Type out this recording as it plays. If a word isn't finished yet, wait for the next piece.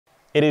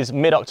It is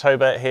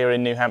mid-October here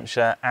in New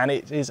Hampshire and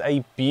it is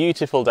a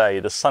beautiful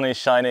day. The sun is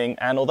shining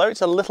and although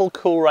it's a little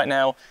cool right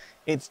now,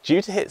 it's due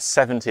to hit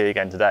 70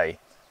 again today.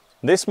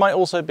 This might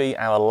also be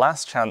our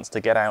last chance to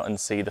get out and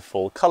see the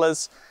fall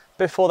colours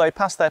before they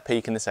pass their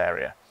peak in this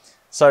area.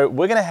 So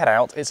we're going to head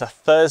out. It's a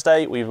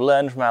Thursday. We've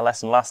learned from our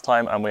lesson last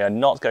time and we are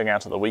not going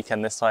out at the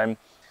weekend this time.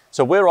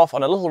 So we're off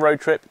on a little road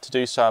trip to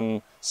do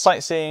some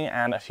sightseeing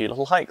and a few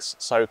little hikes.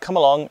 So come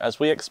along as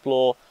we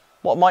explore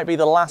what might be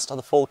the last of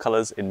the fall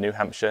colours in New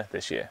Hampshire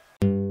this year.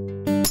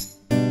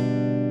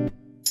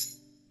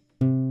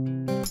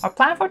 Our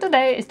plan for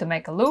today is to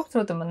make a loop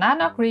through the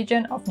Monadnock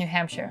region of New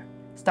Hampshire,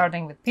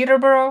 starting with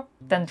Peterborough,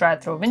 then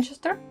drive through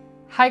Winchester,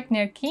 hike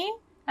near Keene,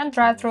 and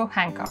drive through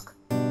Hancock.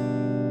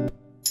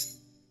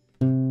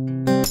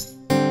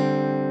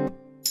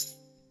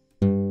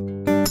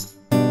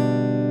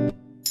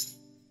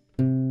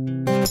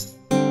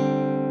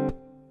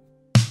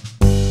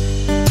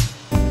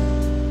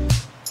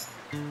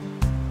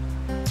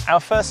 Our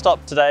first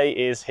stop today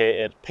is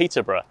here at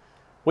Peterborough.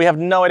 We have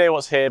no idea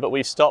what's here, but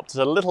we've stopped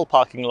at a little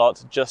parking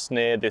lot just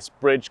near this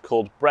bridge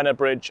called Brenner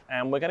Bridge,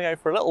 and we're going to go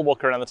for a little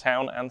walk around the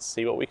town and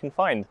see what we can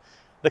find.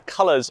 The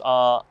colours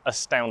are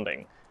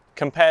astounding.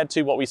 Compared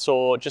to what we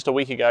saw just a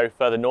week ago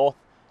further north,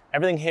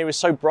 everything here is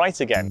so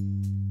bright again.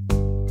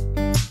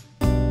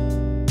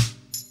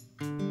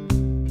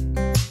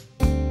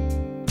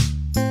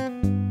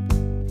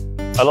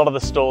 A lot of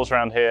the stores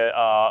around here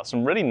are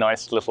some really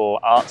nice little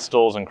art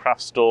stores and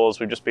craft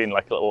stores. We've just been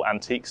like a little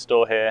antique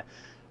store here.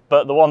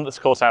 But the one that's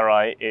caught our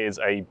eye is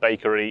a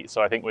bakery.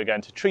 So I think we're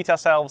going to treat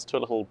ourselves to a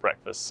little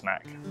breakfast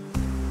snack.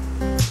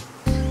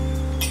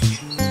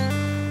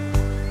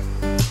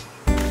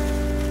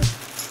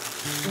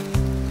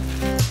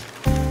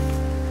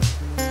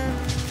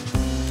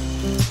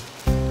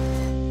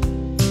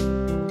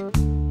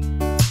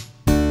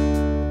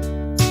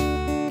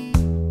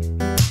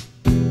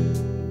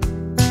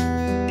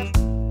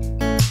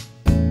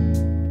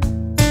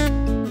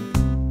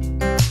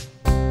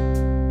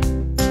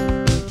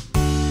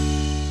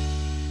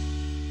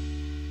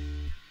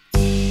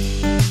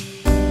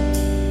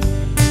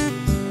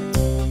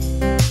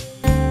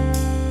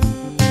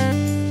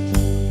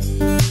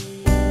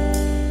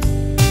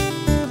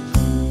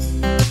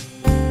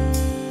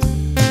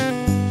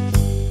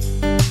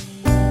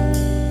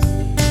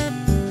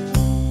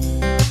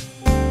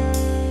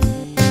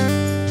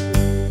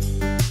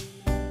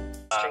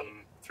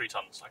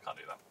 Tons. I can't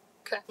do that.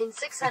 Okay. In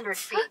 600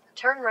 feet,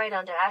 turn right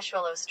onto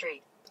Ashwellow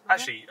Street.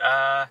 Actually,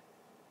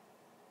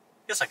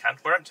 yes I can.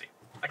 We're empty.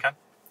 I can.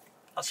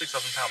 That's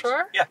 £6,000.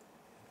 Sure? Yeah.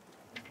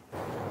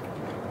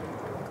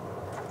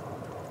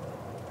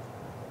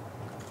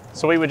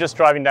 So we were just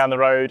driving down the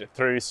road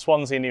through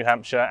Swansea, New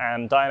Hampshire,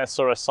 and Diana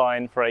saw a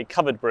sign for a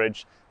covered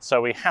bridge,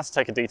 so we had to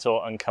take a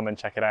detour and come and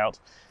check it out.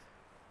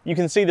 You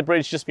can see the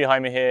bridge just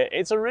behind me here.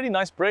 It's a really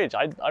nice bridge.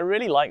 I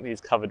really like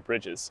these covered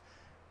bridges.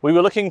 We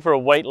were looking for a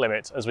weight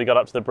limit as we got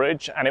up to the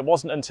bridge, and it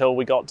wasn't until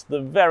we got to the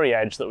very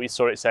edge that we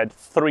saw it said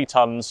 3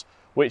 tons,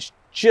 which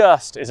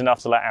just is enough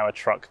to let our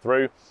truck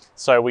through.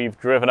 So we've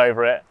driven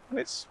over it, and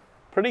it's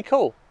pretty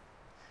cool.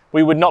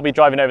 We would not be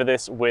driving over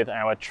this with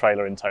our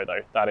trailer in tow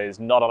though. That is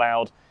not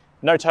allowed.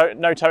 No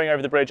towing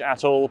over the bridge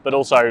at all, but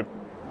also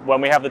when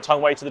we have the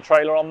tongue weight of the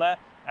trailer on there,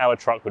 our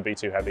truck would be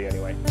too heavy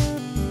anyway.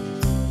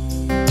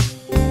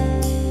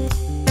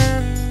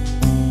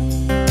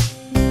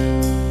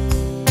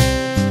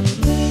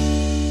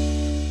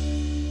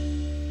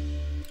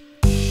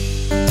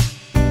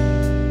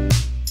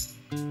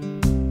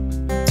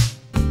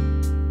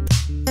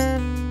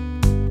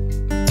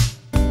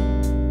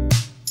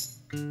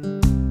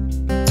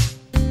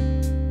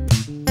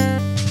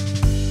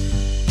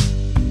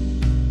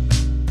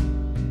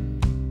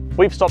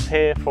 We've stopped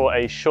here for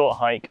a short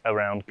hike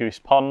around Goose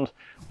Pond.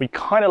 We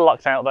kind of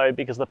lucked out though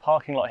because the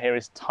parking lot here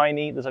is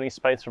tiny. There's only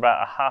space for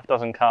about a half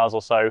dozen cars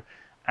or so,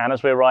 and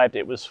as we arrived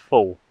it was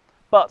full.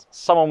 But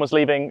someone was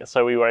leaving,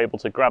 so we were able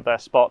to grab their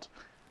spot.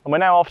 And we're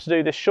now off to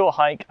do this short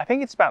hike. I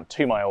think it's about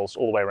 2 miles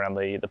all the way around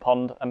the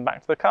pond and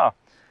back to the car.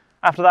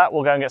 After that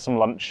we'll go and get some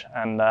lunch,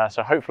 and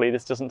so hopefully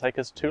this doesn't take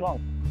us too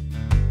long.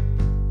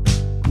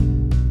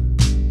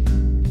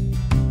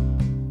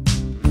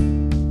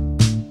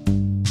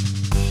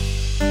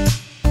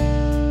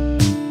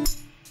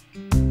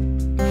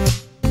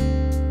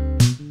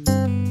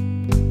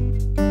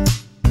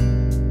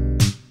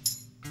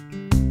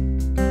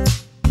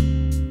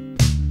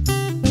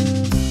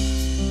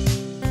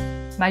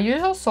 My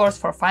usual source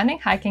for finding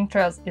hiking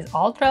trails is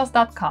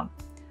alltrails.com,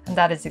 and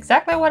that is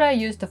exactly what I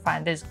used to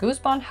find this Goose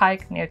Pond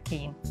hike near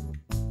Keene.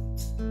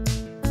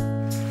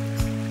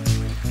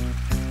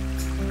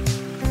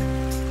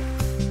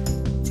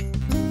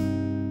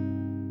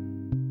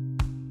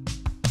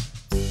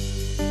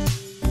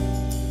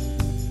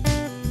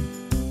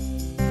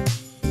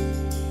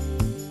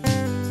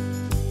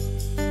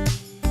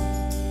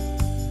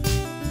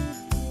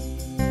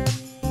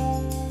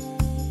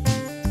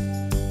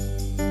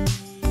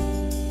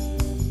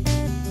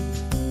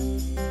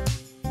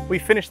 We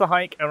finished the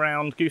hike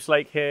around Goose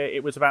Lake here.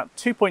 It was about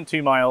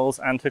 2.2 miles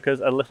and took us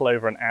a little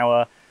over an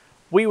hour.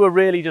 We were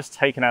really just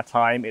taking our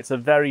time. It's a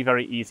very,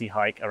 very easy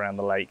hike around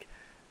the lake.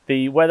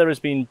 The weather has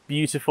been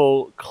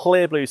beautiful,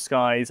 clear blue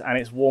skies, and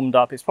it's warmed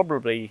up. It's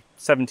probably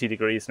 70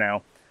 degrees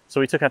now. So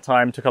we took our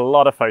time, took a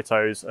lot of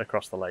photos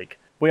across the lake.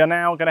 We are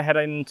now going to head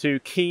into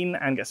Keene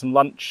and get some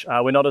lunch.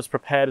 We're not as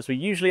prepared as we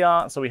usually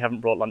are, so we haven't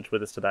brought lunch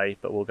with us today,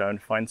 but we'll go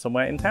and find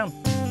somewhere in town.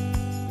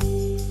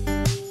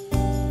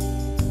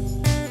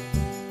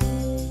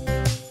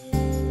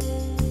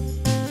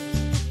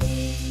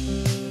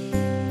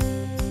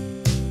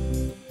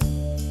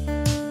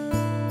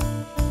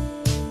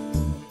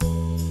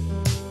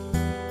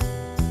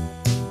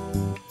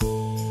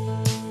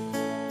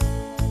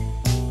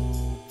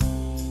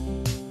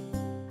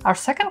 Our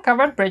second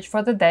covered bridge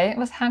for the day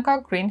was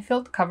Hancock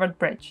Greenfield Covered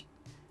Bridge.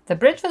 The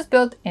bridge was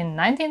built in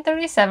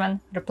 1937,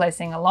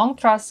 replacing a long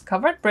truss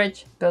covered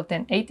bridge built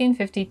in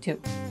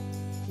 1852.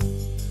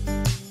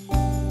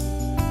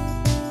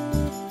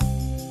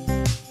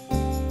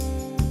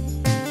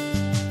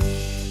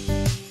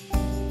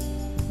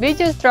 We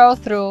just drove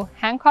through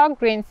Hancock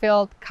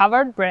Greenfield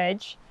Covered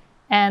Bridge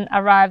and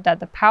arrived at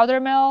the Powder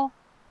Mill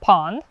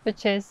Pond,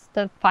 which is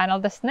the final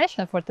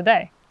destination for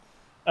today.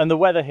 And the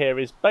weather here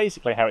is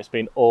basically how it's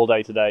been all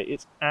day today.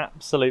 It's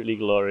absolutely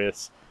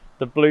glorious.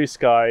 The blue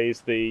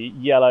skies, the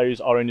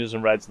yellows, oranges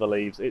and reds of the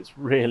leaves. It's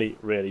really,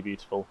 really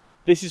beautiful.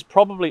 This is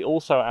probably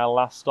also our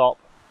last stop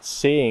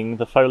seeing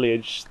the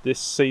foliage this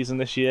season,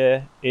 this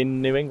year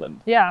in New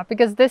England. Yeah,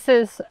 because this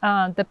is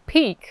the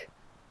peak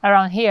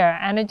around here,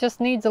 and it just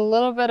needs a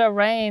little bit of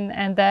rain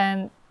and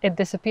then it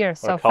disappears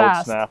so fast. Or a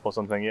cold snap or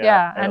something,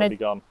 yeah, and it'll be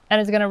gone. And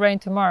it's going to rain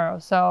tomorrow.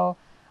 So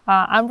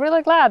I'm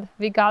really glad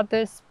we got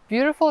this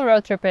beautiful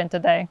road trip in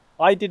today.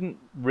 I didn't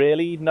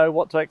really know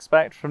what to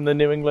expect from the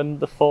New England,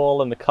 the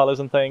fall and the colours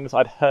and things.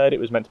 I'd heard it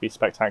was meant to be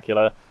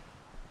spectacular.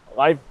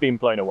 I've been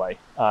blown away.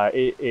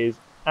 It is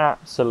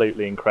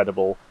absolutely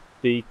incredible.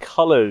 The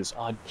colours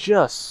are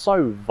just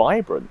so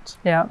vibrant.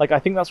 Yeah. Like, I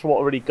think that's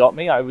what really got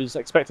me. I was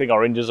expecting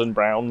oranges and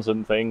browns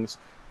and things.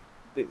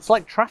 It's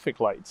like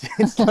traffic lights.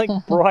 It's like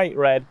bright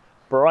red,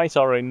 bright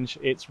orange.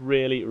 It's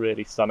really,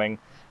 really stunning.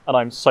 And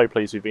I'm so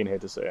pleased we've been here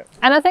to see it.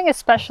 And I think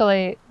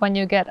especially when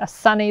you get a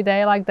sunny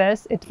day like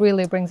this, it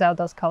really brings out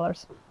those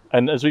colors.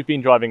 And as we've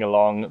been driving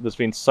along, there's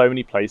been so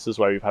many places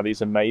where we've had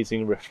these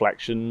amazing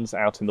reflections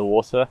out in the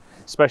water,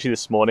 especially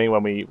this morning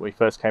when we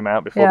first came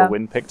out before the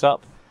wind picked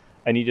up.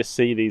 And you just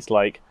see these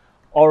like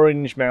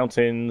orange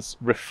mountains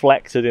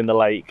reflected in the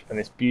lake and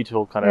this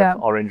beautiful kind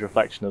of orange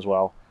reflection as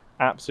well.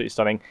 Absolutely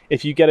stunning.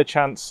 If you get a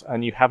chance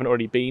and you haven't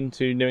already been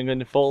to New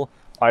England in fall,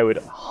 I would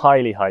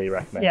highly, highly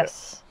recommend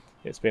it.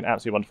 It's been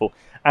absolutely wonderful.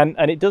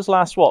 And it does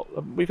last, what?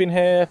 We've been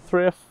here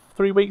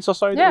 3 weeks or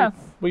so that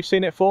we've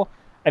seen it for.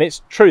 And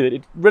it's true that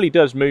it really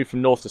does move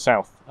from north to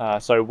south.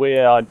 So we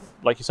are,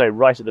 like you say,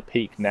 right at the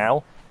peak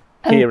now,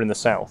 here in the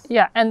south.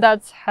 Yeah, and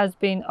that has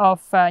been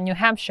off New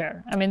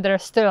Hampshire. I mean,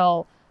 there's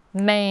still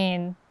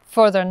Maine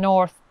further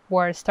north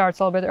where it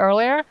starts a little bit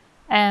earlier.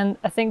 And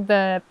I think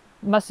the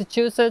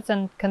Massachusetts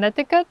and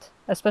Connecticut,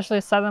 especially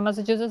southern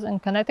Massachusetts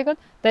and Connecticut,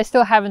 they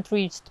still haven't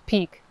reached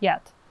peak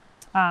yet.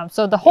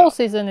 So the whole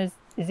season is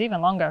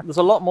even longer. There's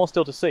a lot more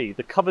still to see.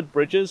 The covered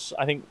bridges,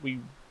 I think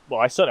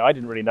I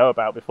didn't really know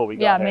about before we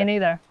got here. Yeah, me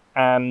neither.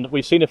 And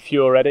we've seen a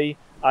few already.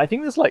 I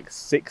think there's like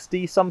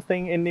 60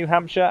 something in New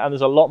Hampshire, and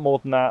there's a lot more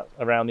than that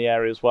around the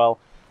area as well.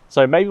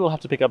 So maybe we'll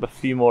have to pick up a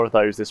few more of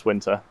those this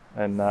winter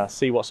and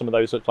see what some of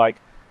those look like,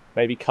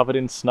 maybe covered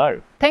in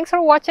snow. Thanks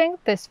for watching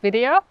this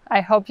video.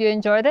 I hope you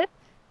enjoyed it.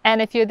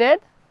 And if you did,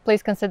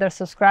 please consider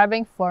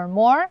subscribing for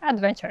more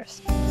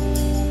adventures.